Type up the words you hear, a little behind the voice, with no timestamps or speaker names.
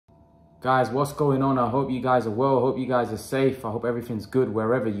Guys, what's going on? I hope you guys are well. I hope you guys are safe. I hope everything's good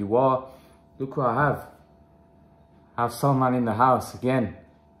wherever you are. Look who I have. I have Salman in the house again.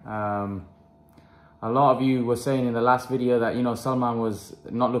 A lot of you were saying in the last video that, you know, Salman was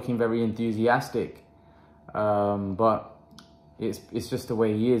not looking very enthusiastic. But it's just the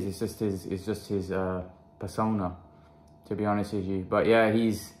way he is. It's just his persona, to be honest with you. But yeah,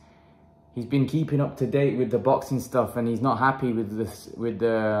 he's been keeping up to date with the boxing stuff, and he's not happy with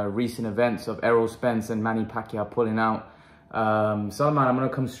the recent events of Errol Spence and Manny Pacquiao pulling out. Salman, I'm going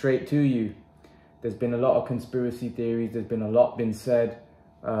to come straight to you. There's been a lot of conspiracy theories. There's been a lot been said.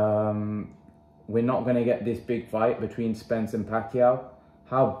 We're not going to get this big fight between Spence and Pacquiao.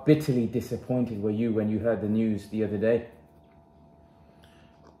 How bitterly disappointed were you when you heard the news the other day?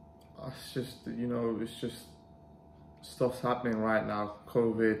 It's just, you know, it's just stuff's happening right now.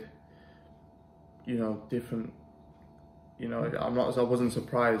 COVID, you know, different, you know, I wasn't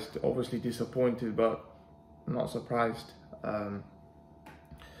surprised, obviously disappointed, but I'm not surprised. You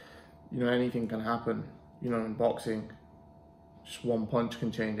know, anything can happen, you know, in boxing. Just one punch can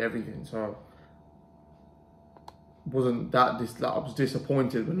change everything. So wasn't that I was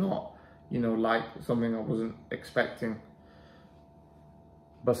disappointed, but not, you know, like something I wasn't expecting.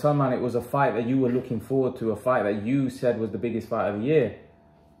 But Salman, it was a fight that you were looking forward to, a fight that you said was the biggest fight of the year.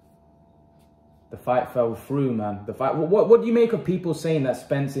 The fight fell through, man. The fight. What do you make of people saying that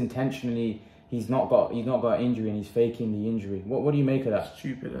Spence intentionally he's not got injury and he's faking the injury? What do you make of that? It's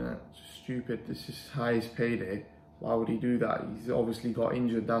stupid, isn't it? It's stupid. This is his payday. Why would he do that? He's obviously got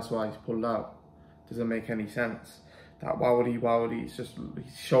injured. That's why he's pulled out. Doesn't make any sense. That why would he? It's just he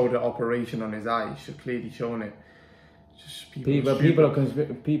showed an operation on his eye. He should clearly shown it. Just people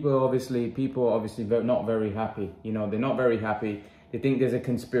obviously not very happy. You know, they're not very happy. They think there's a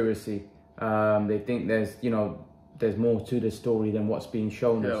conspiracy. They think there's more to the story than what's being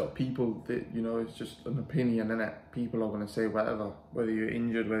shown. Yeah, people, you know, it's just an opinion, innit? People are going to say whatever, whether you're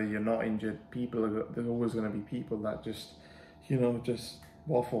injured, whether you're not injured. There's always going to be people that just, you know, just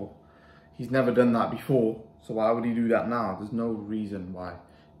waffle. He's never done that before, so why would he do that now? There's no reason why.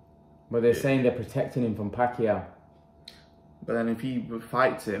 But they're saying they're protecting him from Pacquiao. But then if he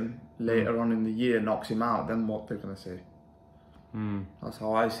fights him later on in the year, knocks him out, then what they're going to say? That's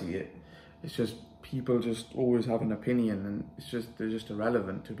how I see it. It's just people just always have an opinion, and they're just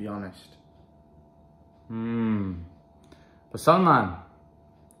irrelevant, to be honest. But Salman,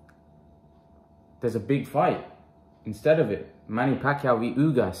 there's a big fight instead of it. Manny Pacquiao v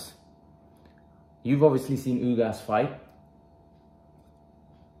Ugas. You've obviously seen Ugas fight.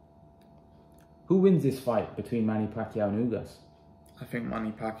 Who wins this fight between Manny Pacquiao and Ugas? I think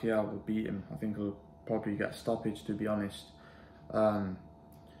Manny Pacquiao will beat him. I think he'll probably get a stoppage, to be honest.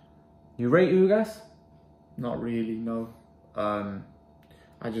 You rate Ugas? Not really, no. I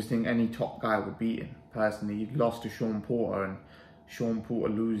just think any top guy would beat him, personally. He lost to Sean Porter, and Sean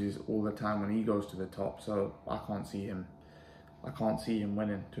Porter loses all the time when he goes to the top, so I can't see him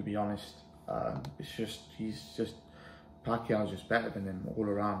winning, to be honest. Pacquiao's just better than him all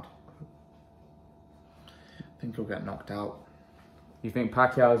around. I think he'll get knocked out. You think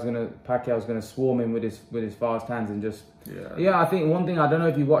Pacquiao's gonna swarm him with his fast hands and just... Yeah, I think one thing, I don't know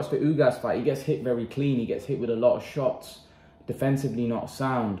if you watched the Ugas fight, he gets hit very clean, he gets hit with a lot of shots, defensively not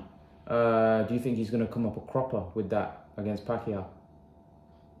sound. Do you think he's gonna come up a cropper with that against Pacquiao?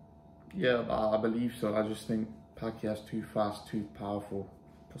 Yeah, I believe so. I just think Pacquiao's too fast, too powerful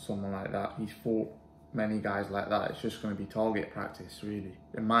for someone like that. He's fought many guys like that. It's just gonna be target practice, really,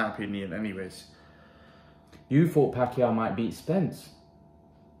 in my opinion anyways. You thought Pacquiao might beat Spence.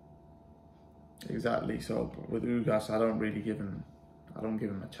 Exactly. So with Ugas, I don't give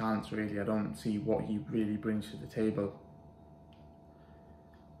him a chance, really. I don't see what he really brings to the table.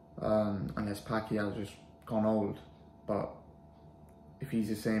 Unless Pacquiao's just gone old. But if he's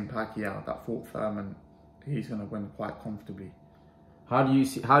the same Pacquiao that fought Thurman, he's gonna win quite comfortably. How do you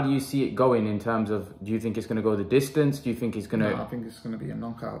see it going in terms of, do you think it's gonna go the distance? Do you think it's gonna... No, I think it's gonna be a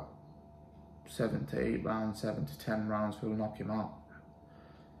knockout. 7 to 8 rounds, 7 to 10 rounds will knock him out.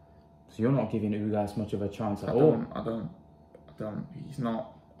 So you're not giving Ugas much of a chance at all? I don't. He's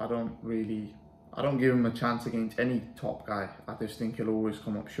not. I don't give him a chance against any top guy. I just think he'll always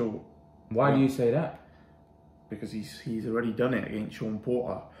come up short. Why do you say that? Because he's already done it against Sean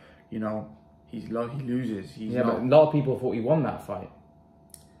Porter. You know, he loses. But a lot of people thought he won that fight.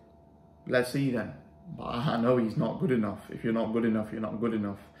 Let's see then. But I know he's not good enough. If you're not good enough, you're not good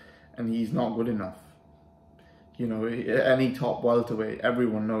enough. And he's not good enough. You know, any top welterweight,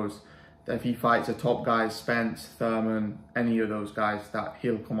 everyone knows that if he fights a top guy, Spence, Thurman, any of those guys, that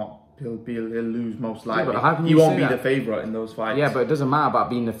he'll come up He'll lose most likely. Yeah, but how can he you won't say be that? the favourite in those fights. Yeah, but it doesn't matter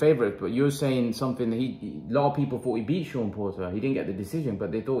about being the favourite. But you're saying something that a lot of people thought he beat Sean Porter. He didn't get the decision,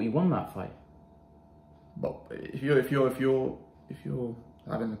 but they thought he won that fight. But if you're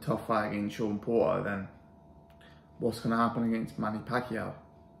having a tough fight against Sean Porter, then what's going to happen against Manny Pacquiao?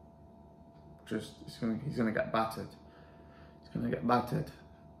 He's going to get battered. He's going to get battered.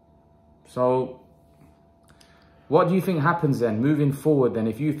 So, what do you think happens then, moving forward then?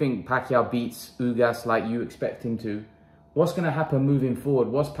 If you think Pacquiao beats Ugas like you expect him to, what's going to happen moving forward?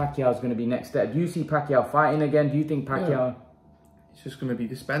 What's Pacquiao's going to be next step? Do you see Pacquiao fighting again? Do you think Pacquiao... Yeah. It's just going to be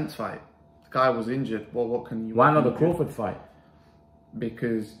the Spence fight. The guy was injured. Well, what can you... Why not the Crawford fight?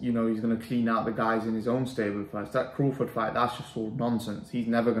 Because, you know, he's going to clean out the guys in his own stable first. That Crawford fight, that's just all nonsense. He's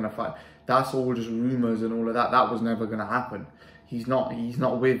never going to fight. That's all just rumours and all of that. That was never going to happen. He's going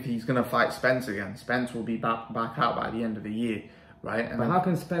to fight Spence again. Spence will be back out by the end of the year, right? And but how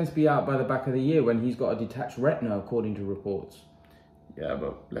can Spence be out by the back of the year when he's got a detached retina, according to reports? Yeah,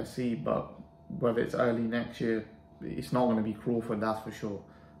 but let's see. But whether it's early next year, it's not going to be Crawford, that's for sure.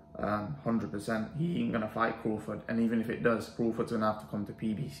 100%. He ain't going to fight Crawford. And even if it does, Crawford's going to have to come to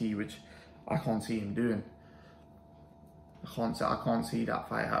PBC, which I can't see him doing. I can't see that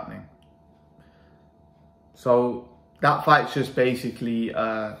fight happening. So... that fight's just basically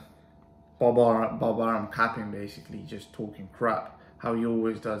Bob Arum capping, basically, just talking crap, how he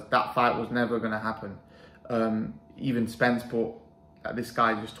always does. That fight was never going to happen. Even Spence thought that this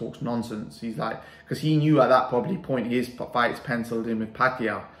guy just talks nonsense. He's like, because he knew at that probably point his fight's penciled in with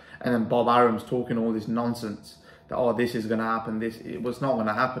Pacquiao. And then Bob Arum's talking all this nonsense that, oh, this is going to happen. It was not going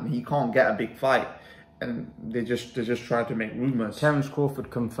to happen. He can't get a big fight. And they just try to make rumours. Terence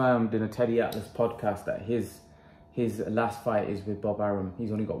Crawford confirmed in a Teddy Atlas podcast that his last fight is with Bob Arum.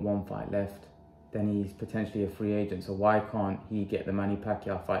 He's only got one fight left. Then he's potentially a free agent. So why can't he get the Manny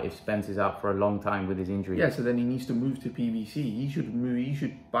Pacquiao fight if Spence is out for a long time with his injury? Yeah, so then he needs to move to PBC. He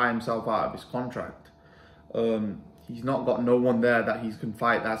should buy himself out of his contract. He's not got no one there that he can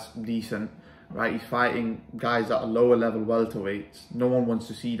fight that's decent, right? He's fighting guys that are lower level welterweights. No one wants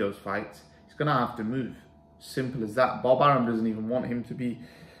to see those fights. He's going to have to move. Simple as that. Bob Arum doesn't even want him to be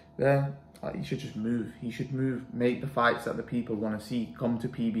there. He should just move. He should move, make the fights that the people want to see, come to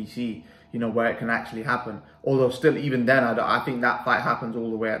PBC, you know, where it can actually happen. Although still, even then, I think that fight happens all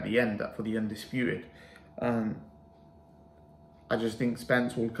the way at the end for the Undisputed. I just think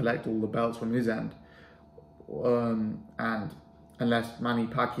Spence will collect all the belts from his end. And unless Manny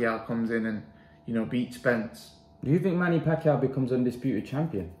Pacquiao comes in and, you know, beats Spence. Do you think Manny Pacquiao becomes undisputed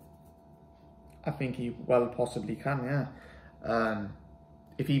champion? I think he well possibly can, yeah.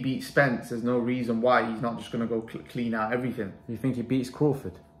 If he beats Spence, there's no reason why he's not just going to go clean out everything. You think he beats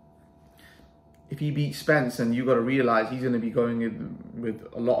Crawford? If he beats Spence, and you've got to realise he's going to be going in with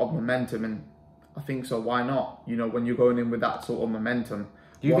a lot of momentum, and I think so, why not? You know, when you're going in with that sort of momentum.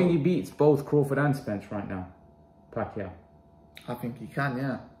 Do you think he beats both Crawford and Spence right now, Pacquiao? I think he can,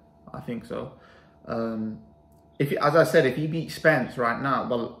 yeah. I think so. As I said, if he beats Spence right now,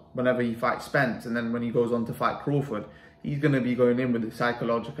 well, whenever he fights Spence, and then when he goes on to fight Crawford, he's going to be going in with a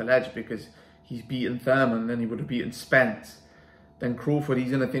psychological edge because he's beaten Thurman, then he would have beaten Spence. Then Crawford, he's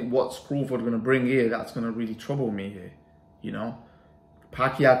going to think, what's Crawford going to bring here that's going to really trouble me here, you know?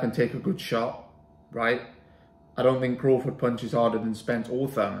 Pacquiao can take a good shot, right? I don't think Crawford punches harder than Spence or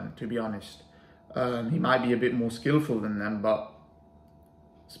Thurman, to be honest. He might be a bit more skillful than them, but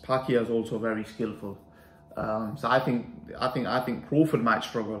Pacquiao's also very skillful. So I think Crawford might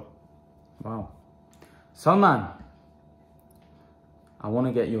struggle. Wow. Salman, I want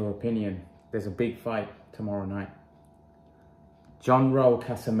to get your opinion. There's a big fight tomorrow night. John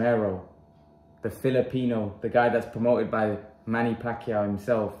Casimero, the Filipino, the guy that's promoted by Manny Pacquiao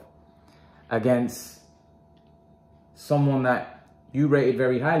himself, against someone that you rated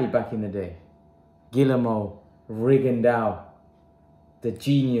very highly back in the day, Guillermo Rigondeaux, the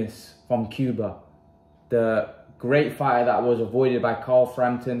genius from Cuba, the great fighter that was avoided by Carl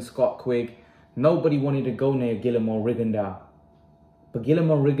Frampton, Scott Quigg. Nobody wanted to go near Guillermo Rigondeaux. But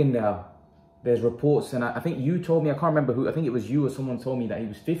Guillermo Rigondeaux, there's reports, and I think you told me, I can't remember who, I think it was you or someone told me that he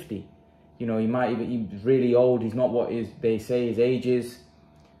was 50. You know, he's really old, he's not what they say his age is.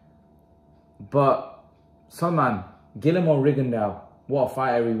 But, Salman, Guillermo Rigondeaux, what a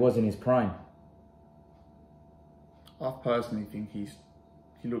fighter he was in his prime. I personally think he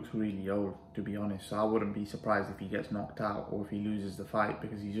looks really old, to be honest. So I wouldn't be surprised if he gets knocked out or if he loses the fight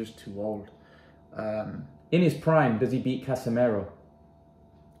because he's just too old. In his prime, does he beat Casimero?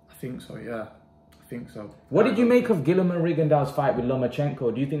 I think so, yeah. I think so. What did you make of Guillermo Rigondeaux's fight with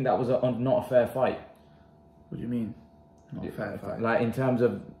Lomachenko? Do you think that was not a fair fight? What do you mean? Not a fair fight? Like in terms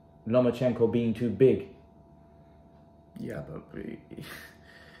of Lomachenko being too big. Yeah, but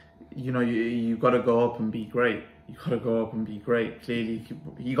you know, you got to go up and be great. You got to go up and be great. Clearly,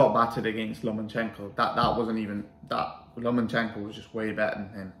 he got battered against Lomachenko. That wasn't even that. Lomachenko was just way better than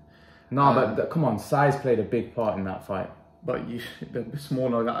him. No, but come on, size played a big part in that fight. But the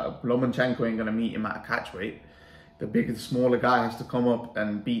smaller guy, Lomachenko ain't gonna meet him at a catch weight. The smaller guy has to come up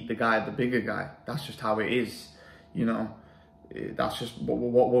and beat the bigger guy. That's just how it is, you know. That's just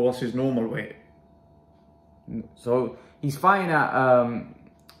what's his normal weight. So he's fighting at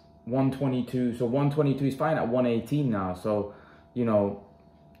 122. So 122, he's fighting at 118 now. So, you know,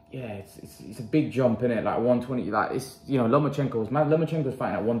 yeah, it's a big jump in it. Like 120, like it's, you know, Lomachenko's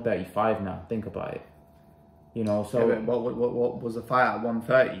fighting at 135 now. Think about it. You know, so yeah, what was the fight at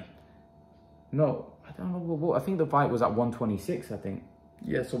 130? No, I don't know. I think the fight was at 126. I think.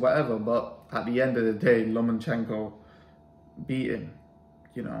 Yeah, so whatever. But at the end of the day, Lomachenko beat him.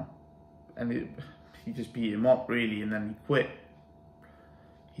 You know, and he just beat him up really, and then he quit.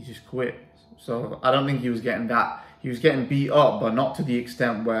 He just quit. So I don't think he was getting that. He was getting beat up, but not to the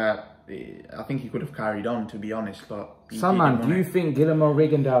extent where I think he could have carried on, to be honest. But Salman, do you think Guillermo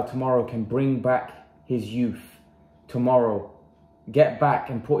Rigondeaux tomorrow can bring back his youth tomorrow, get back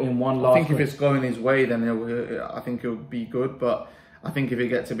and put in one last? I think if it's going his way, then I think it'll be good. But I think if it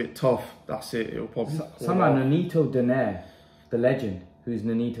gets a bit tough, that's it. It'll probably. Someone, Nonito Donaire, the legend, who's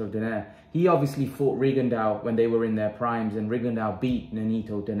Nonito Donaire. He obviously fought Rigondeaux when they were in their primes, and Rigondeaux beat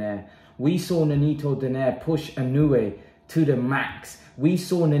Nonito Donaire. We saw Nonito Donaire push Inoue to the max. We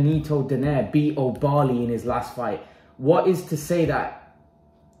saw Nonito Donaire beat O'Barley in his last fight. What is to say that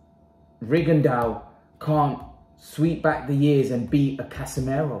Rigondeaux can't sweep back the years and beat a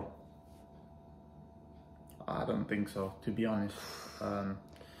Casimero? I don't think so, to be honest.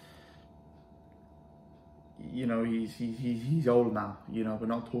 You know, he's old now. You know, we're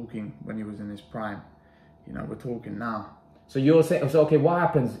not talking when he was in his prime. You know, we're talking now. So you're saying, so okay, what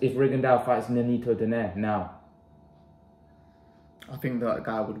happens if Rigondeaux fights Nonito Donaire now? I think that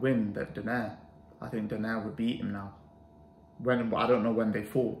guy would win, that Donaire. I think Donaire would beat him now. I don't know when they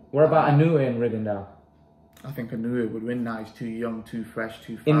fought. What about Inoue and Rigondeaux? I think Inoue would win now. He's too young, too fresh,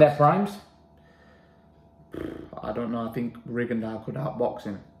 too fast. In their primes? I don't know. I think Rigondeaux could outbox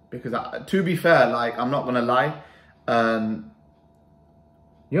him. Because, to be fair, like, I'm not going to lie.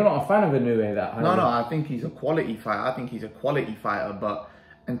 You're not a fan of Inoue, that? No, I think he's a quality fighter. I think he's a quality fighter. But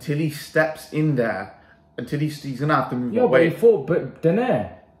until he steps in there, until he's going to have to move away. But he fought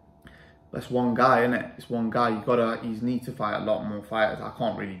Donaire. That's one guy, isn't it? It's one guy. He's need to fight a lot more fighters. I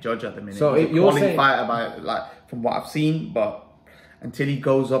can't really judge at the minute. So he's a quality fighter from what I've seen, but until he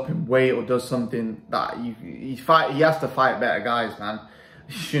goes up in weight or does something that he has to fight better guys, man.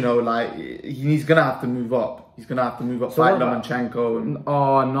 You know, like he's gonna have to move up. He's gonna have to move up, fight Lomachenko.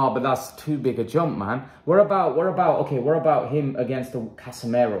 Oh no, but that's too big a jump, man. What about him against the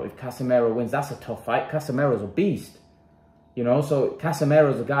Casimero? If Casimero wins, that's a tough fight. Casimero's a beast. You know, so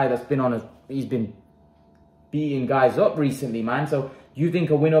Casimero's a guy that's he's been beating guys up recently, man. So you think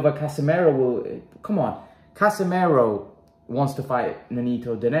a win over Casimero will... Come on. Casimero wants to fight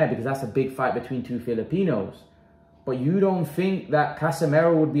Nonito Donaire because that's a big fight between two Filipinos. But you don't think that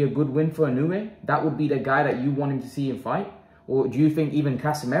Casimero would be a good win for Inoue? That would be the guy that you want him to see him fight? Or do you think even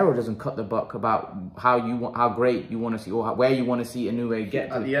Casimero doesn't cut the buck about how great you want to see, or where you want to see Inoue get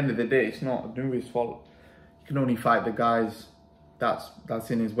to? At the end of the day, it's not Inoue's fault. You can only fight the guys that's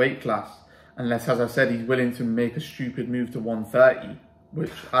in his weight class, unless, as I said, he's willing to make a stupid move to 130,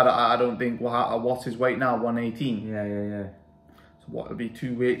 which I don't think. What's his weight now? 118. Yeah. So what would be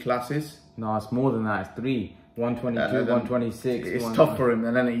 2 weight classes? No, it's more than that. It's 3. 122, 126. It's tough for him,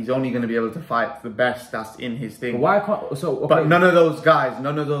 and then he's only going to be able to fight the best that's in his thing. But why can't... So, okay. But none of those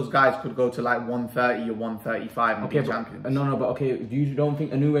guys could go to like 130 or 135 and be champions. No, but okay, you don't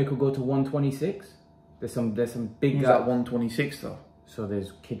think Inoue could go to 126? There's some big guys. Who's at 126 though? So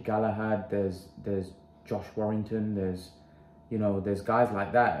there's Kid Galahad, there's Josh Warrington, there's guys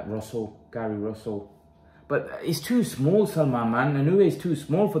like that, Gary Russell. But it's too small, Salman, man. Inoue is too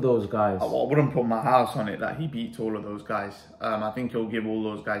small for those guys. I wouldn't put my house on it that he beats all of those guys. I think he'll give all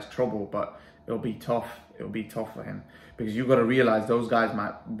those guys trouble, but it'll be tough. It'll be tough for him because you've got to realize those guys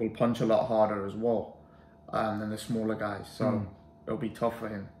will punch a lot harder as well than the smaller guys. So it'll be tough for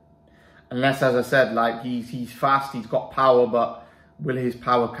him. Unless, as I said, like he's fast, he's got power, but will his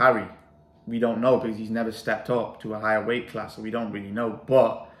power carry? We don't know because he's never stepped up to a higher weight class, so we don't really know.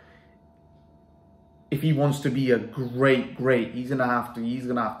 But if he wants to be a great, he's gonna have to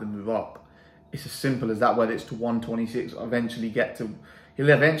move up. It's as simple as that. Whether it's to 126, or he'll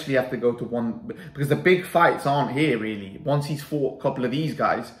eventually have to go to 1, because the big fights aren't here really. Once he's fought a couple of these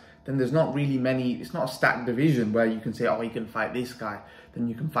guys, then there's not really many, it's not a stacked division where you can say, oh, you can fight this guy, then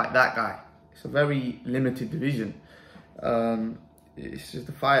you can fight that guy. It's a very limited division. It's just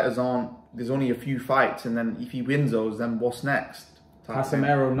the fighters aren't, there's only a few fights, and then if he wins those, then what's next?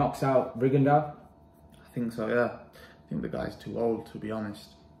 Casimero knocks out Rigondeaux? I think so, yeah. I think the guy's too old, to be honest.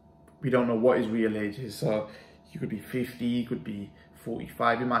 We don't know what his real age is, so he could be 50, he could be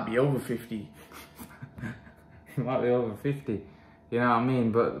 45, he might be over 50. He might be over 50, you know what I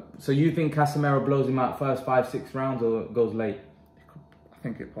mean? But so you think Casimero blows him out first 5-6 rounds, or goes late? I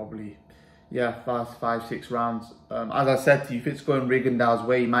think it probably, yeah, first 5-6 rounds. As I said to you, if it's going Rigondeaux's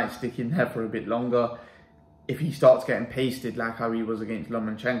way, he might stick in there for a bit longer. If he starts getting pasted like how he was against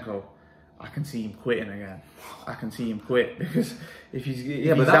Lomachenko, I can see him quitting again. I can see him quit, because if he's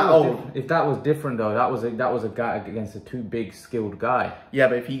that old. If that was different though, that was a guy against a too big skilled guy. Yeah,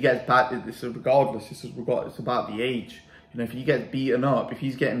 but if he gets bad, regardless, it's about the age. You know, if he gets beaten up, if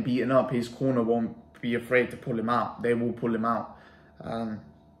he's getting beaten up, his corner won't be afraid to pull him out. They will pull him out.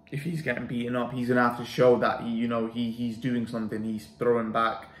 If he's getting beaten up, he's gonna have to show that he's doing something. He's throwing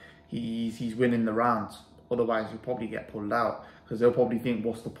back. He's winning the rounds. Otherwise, he'll probably get pulled out, because they'll probably think,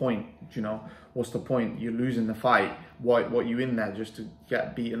 what's the point? You know, what's the point? You're losing the fight. What you in there just to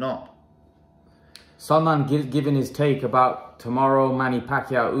get beaten up? Salman giving his take about tomorrow, Manny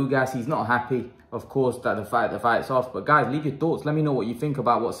Pacquiao, Ugas. He's not happy, of course, that the fight's off. But guys, leave your thoughts. Let me know what you think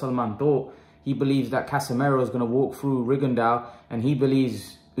about what Salman thought. He believes that Casimero is going to walk through Rigondeaux, and he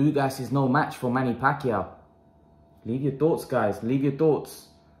believes Ugas is no match for Manny Pacquiao. Leave your thoughts, guys. Leave your thoughts.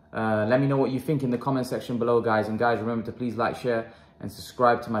 Let me know what you think in the comment section below, guys. And guys, remember to please like, share, and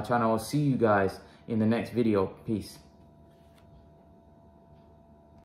subscribe to my channel. I'll see you guys in the next video. Peace.